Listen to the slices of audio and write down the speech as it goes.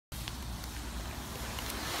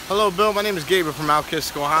Hello Bill, my name is Gabriel from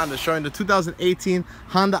Kisco Honda, showing the 2018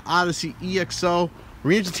 Honda Odyssey EXO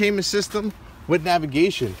re-entertainment system with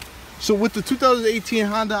navigation. So with the 2018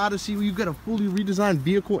 Honda Odyssey, you get a fully redesigned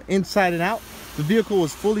vehicle inside and out. The vehicle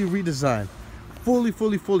was fully redesigned,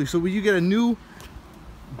 fully. So when you get a new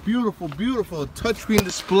beautiful touchscreen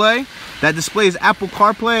display that displays Apple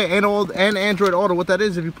CarPlay and Android Auto. What that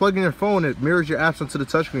is, if you plug in your phone, it mirrors your apps onto the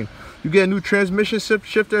touchscreen. You get a new transmission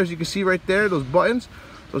shifter, as you can see right there, those buttons.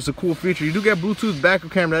 That's a cool feature. You do get Bluetooth backup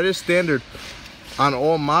camera. That is standard on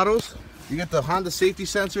all models. You get the Honda safety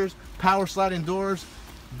sensors, power sliding doors.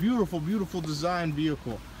 Beautiful design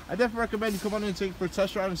vehicle. I definitely recommend you come on in and take it for a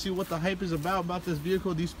test drive and see what the hype is about this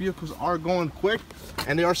vehicle. These vehicles are going quick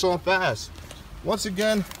and they are selling fast. Once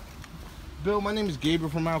again, Bill, my name is Gabriel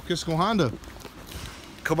from Kisco Honda.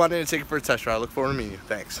 Come on in and take it for a test drive. I look forward to meeting you.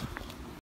 Thanks.